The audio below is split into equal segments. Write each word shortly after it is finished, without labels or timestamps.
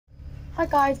Hi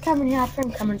guys, Cameron here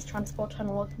from Cameron's Transport and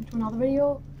welcome to another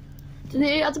video.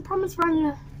 Today, as I promised, we're on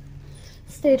a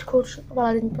Stagecoach. Well,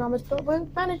 I didn't promise, but we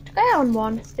managed to get on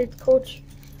one. Stagecoach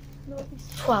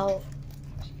 12.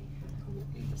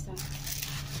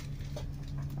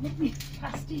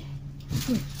 Pasty.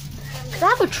 Could I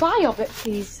have a try of it,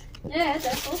 please? Yeah,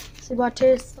 definitely. See what it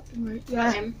is.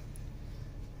 Yeah.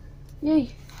 Yay.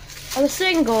 Are the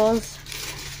singles?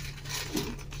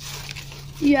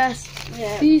 Yes.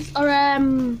 Yeah. These are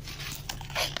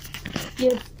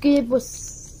you gave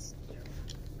us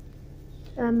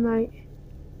right.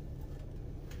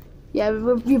 Yeah,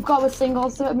 we've got a single,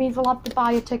 so it means we'll have to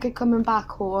buy a ticket coming back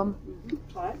home.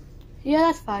 Fine. Yeah,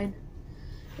 that's fine.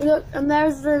 Look, and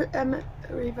there's the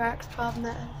River X12 and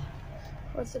there.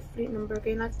 What's the fleet number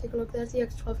again? Let's take a look. There's the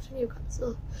X12 to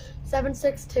Newcastle.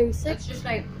 7626. It's just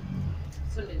like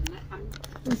Sunday, isn't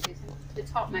it? The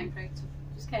top main plate, so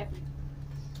just carefully.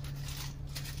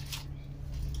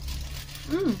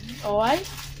 Alright.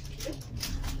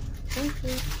 Thank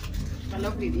you. They're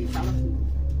lovely, these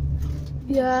elephants.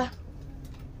 Yeah.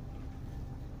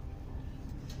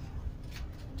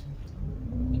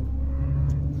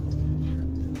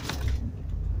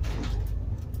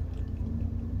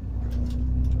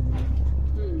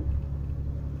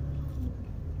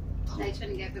 Nice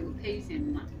when you get little peas in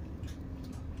and that.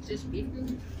 It's just beef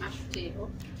and mashed potato.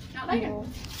 Not like it.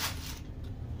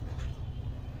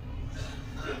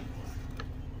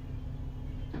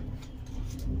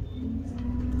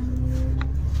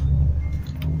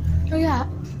 Oh yeah,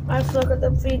 let's look at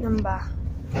the fleet number.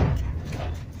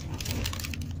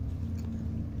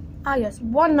 Ah yes,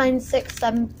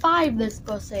 19675 this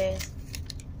bus is.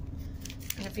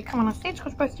 And if you come on a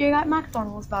Stagecoach bus, you get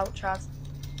McDonald's vouchers.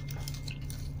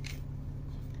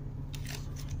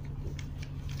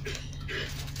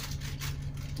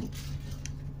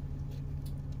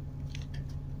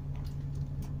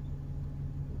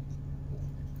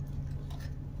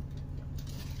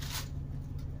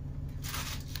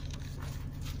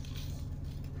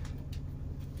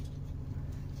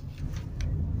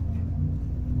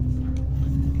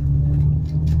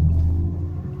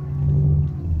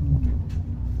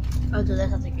 I'll do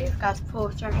this as a gift, guys.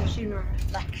 Poster and machine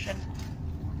reflection.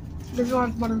 This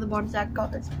one's one of the ones that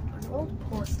got this an old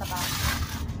poster back.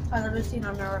 I've never seen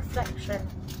on a reflection.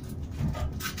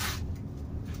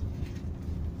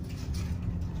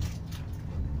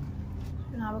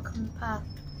 Now we're coming past.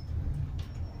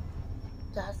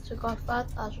 That's the Godfather,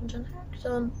 Ashington,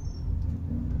 Hexton.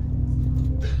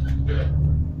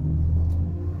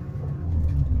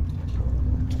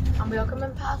 And we are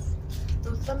coming past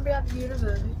Northumbria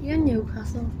University in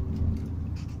Newcastle.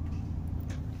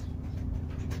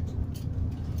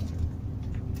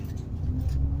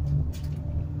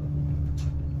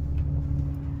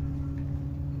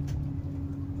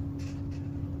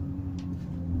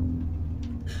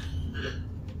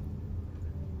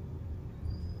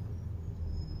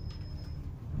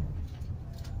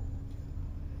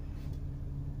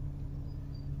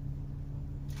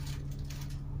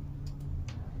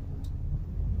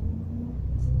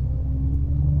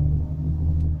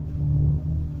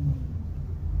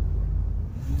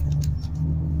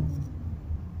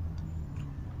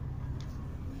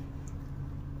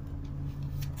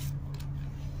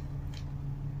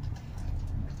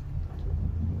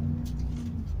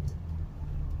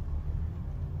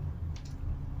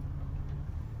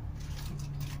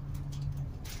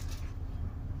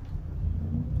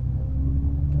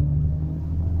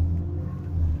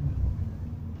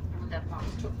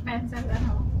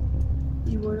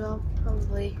 You would have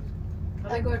probably. Are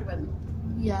they good with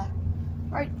them? Yeah.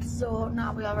 Right, so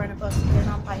now we are in a bus again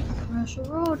on by Commercial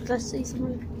Road. Let's see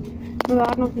something. No,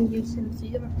 I don't think you've seen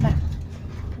the other.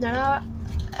 Now,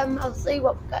 I'll see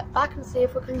what we get back and see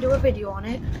if we can do a video on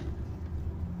it.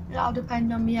 It'll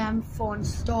depend on my phone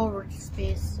storage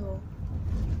space, so.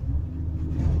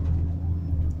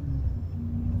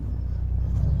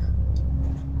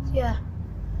 Yeah.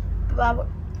 But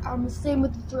I'm the same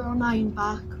with the 309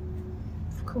 back.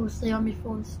 Of course, they on my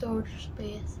phone storage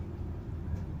space.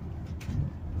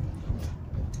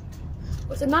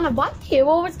 What's the man? Why do you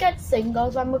always get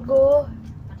singles when we go?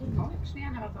 I don't know, actually, I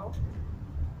never thought.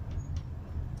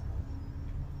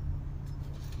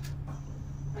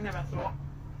 I never thought.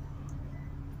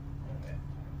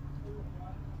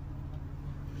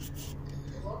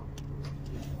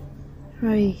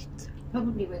 Right.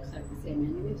 Probably works out the same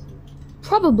anyway. So.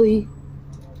 Probably.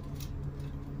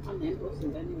 And then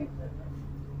buses anyway.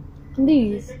 And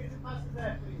these.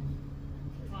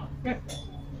 Yeah.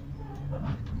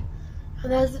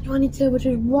 And there's the 22, which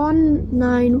is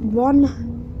 191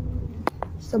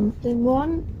 something,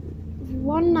 1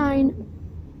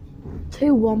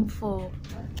 19214.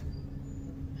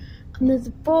 And there's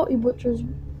a 40 which is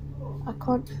I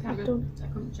can't check the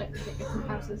tickets and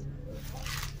houses.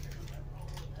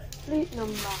 Fleet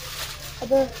number.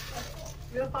 Other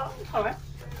Real bottom colour.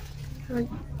 right.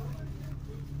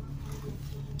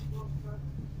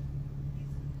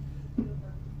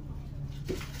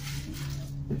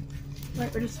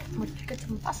 Right, we're just going to get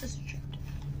some buses checked.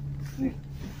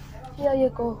 Here you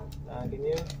go. Thank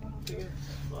you.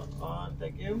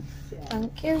 Thank you.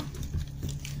 Thank you.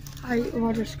 Right,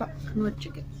 we've just got some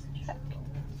tickets checked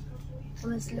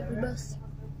on this little bus.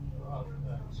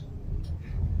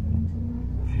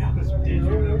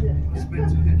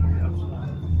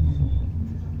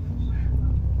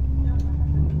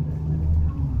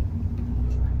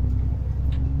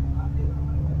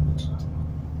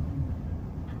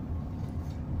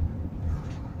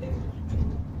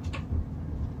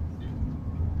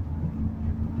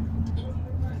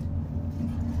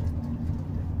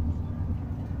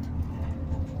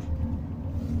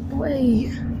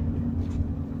 Wait,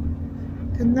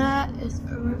 and that is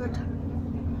a river.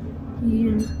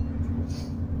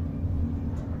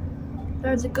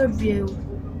 There's a good view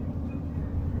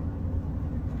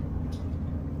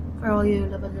for all you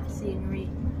lovers of scenery.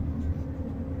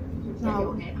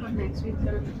 Now, Next week,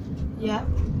 yeah,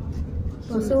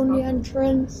 bus only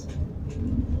entrance.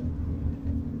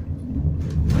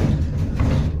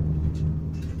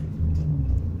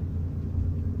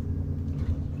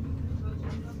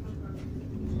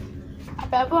 I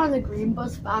bet we're on the green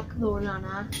bus back though,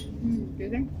 Nana. do you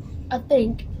think? I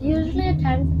think usually at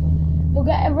 10 we'll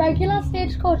get a regular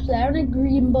stagecoach there and a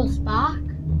green bus back.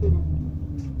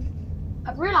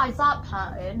 I've realised that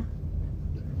pattern.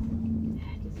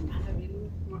 It doesn't matter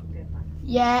really. We want to get back.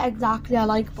 Yeah, exactly. I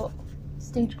like but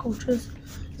stagecoaches.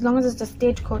 As long as it's a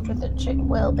stagecoach with it, it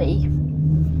will be.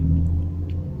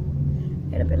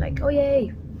 It'll be like, oh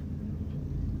yay.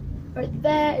 Right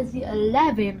there is the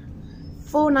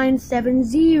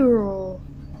 114970.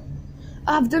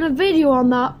 I've done a video on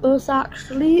that bus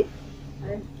actually.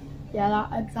 Yeah,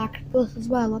 that exact bus as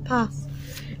well, I passed.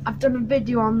 I've done a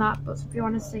video on that bus if you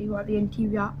want to see what the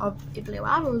interior of the Blue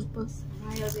Arrows bus.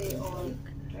 Why are they all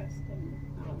dressed in,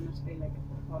 it must be like a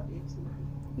party or something?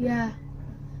 Yeah.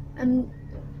 And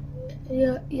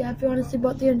yeah, if you want to see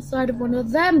what the inside of one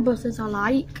of them buses are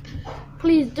like,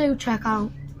 please do check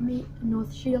out me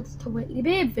North Shields to Whitley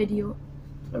Bay video.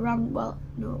 Around, well,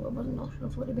 no, it wasn't North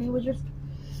Shields to Whitley Bay, it was just,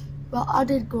 well, I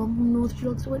did go from North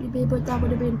Shields to Whitley Bay, but that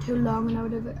would have been too long and I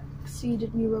would have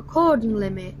exceeded my recording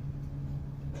limit.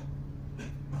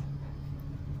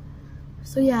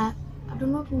 So yeah, I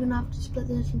don't know if I'm going to have to split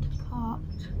this into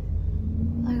parts.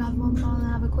 Like I have one part and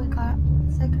I have a quicker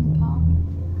second part.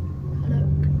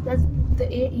 Look, there's the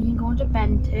 18 going to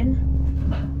Benton.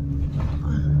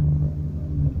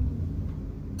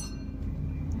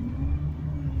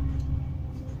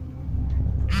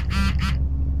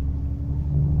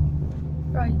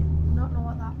 Right, I don't know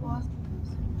what that was.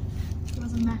 It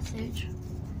was a message.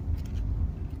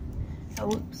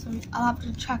 Oh, so I'll have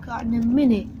to check that in a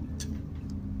minute.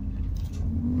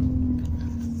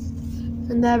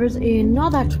 And there is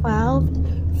another 12,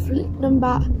 fleet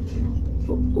number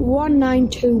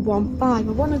 19215. I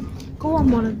want to go on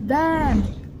one of them.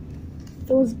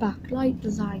 Those backlight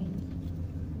designs.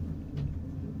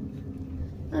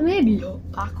 And maybe look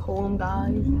back home,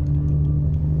 guys.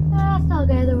 I'll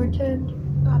get the return.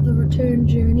 Have the return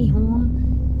journey home.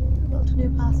 Go to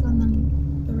Newcastle and then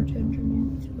the return journey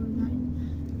to Brunei.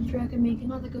 I'm sure I can make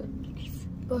another good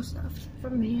bus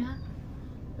from here.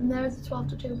 And there's a 12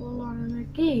 to 2 ball on and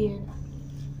again.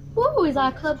 Whoa, is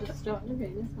that club? It's starting to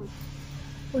rain, isn't it?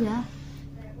 Oh yeah.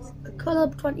 It's a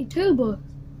club 22 bus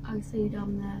I see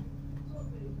down there.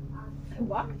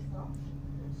 What?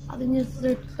 I think it's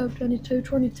the club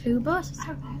 22 bus.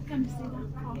 How am I going to see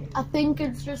that? I think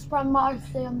it's just from what I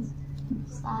see on the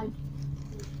side.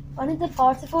 When it's the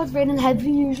parts, if it's raining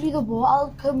heavy, usually the water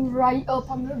will come right up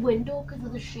on the window because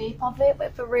of the shape of it. But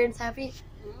if it rains heavy,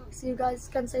 so you guys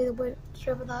can see the wind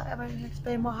strip of that. I can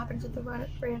explain what happens if the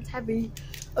rain's heavy.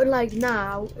 Unlike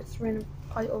now, it's raining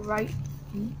quite alright.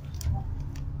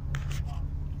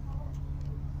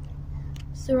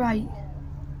 So right.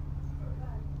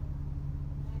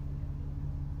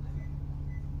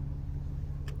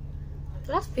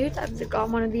 The last few times I've got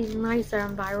one of these nicer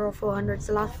Enviro 400s.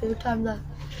 The last few times, the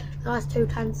last 2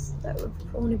 times that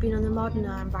we've only been on the modern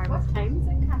Enviro. What time is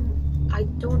it coming? I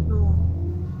don't know.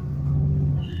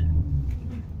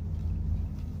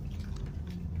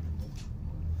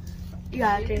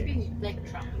 Yeah, I do. Like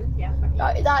traveling, yeah.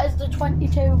 That is the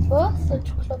 22 bus, the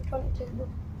club 22 bus.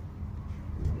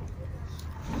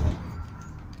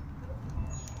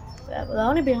 fair, but I'll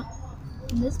only be on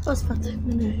this bus for 10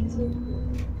 minutes.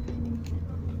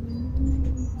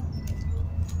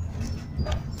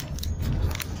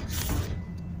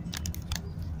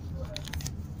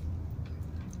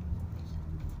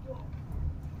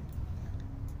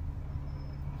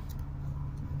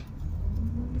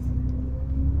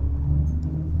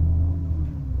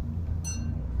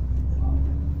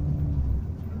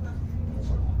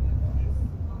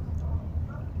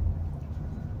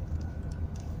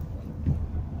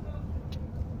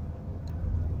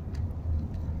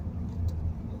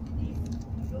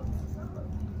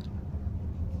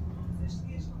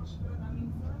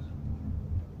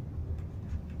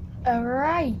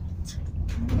 Alright.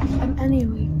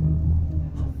 Anyway.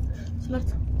 So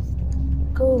let's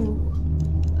go.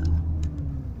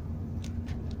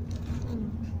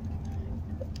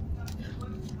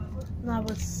 Now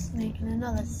we're sneaking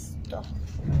another stop.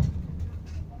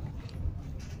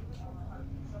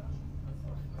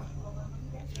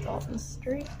 Off the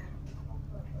street.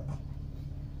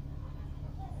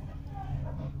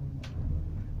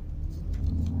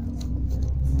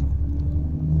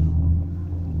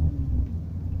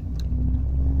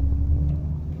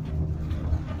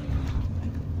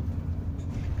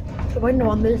 The window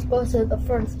on this bus at the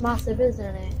front's massive,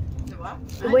 isn't it? The what?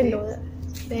 The window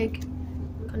is big.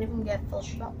 Can't even get full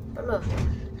shot. But look.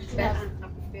 Yeah. I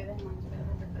prefer them ones better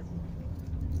because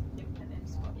you can then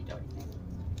spot you don't think.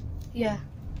 Yeah.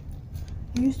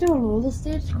 You used to know the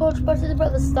Stagecoach buses,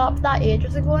 but they stopped that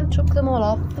ages ago and took them all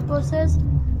off the buses.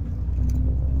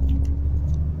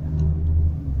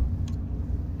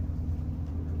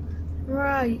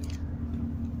 Right.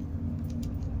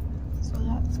 So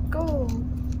let's go.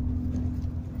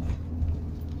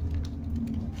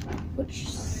 Which?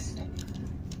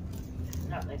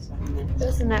 Not this one. This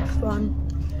is the next one.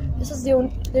 This is the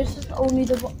only. This is only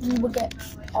the one we will get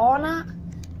on at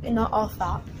and not off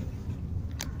at.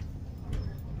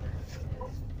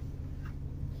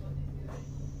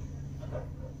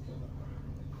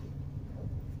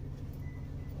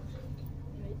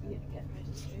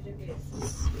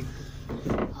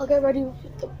 I'll get ready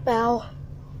with the bell.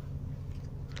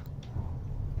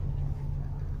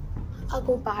 I'll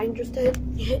go behind just to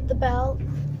hit the bell.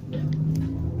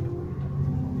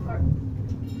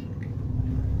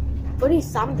 Funny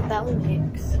sound the bell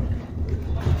makes.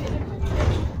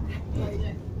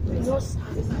 No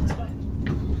sound.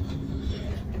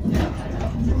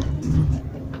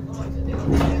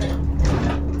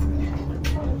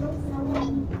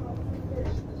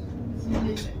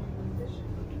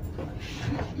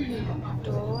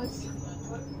 Doors.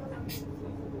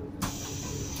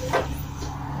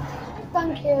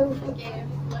 Thank you.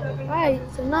 Right,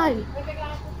 so now. And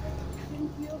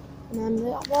then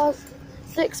that was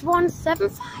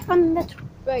 6175 on the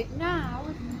right now.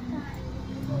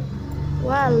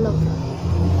 Well,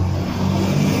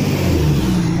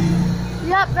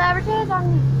 yep, there it is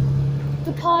on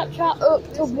departure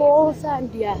up to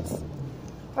Wallsend, yes.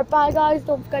 Right, bye guys,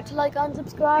 don't forget to like and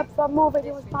subscribe for more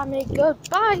videos by me.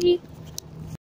 Goodbye.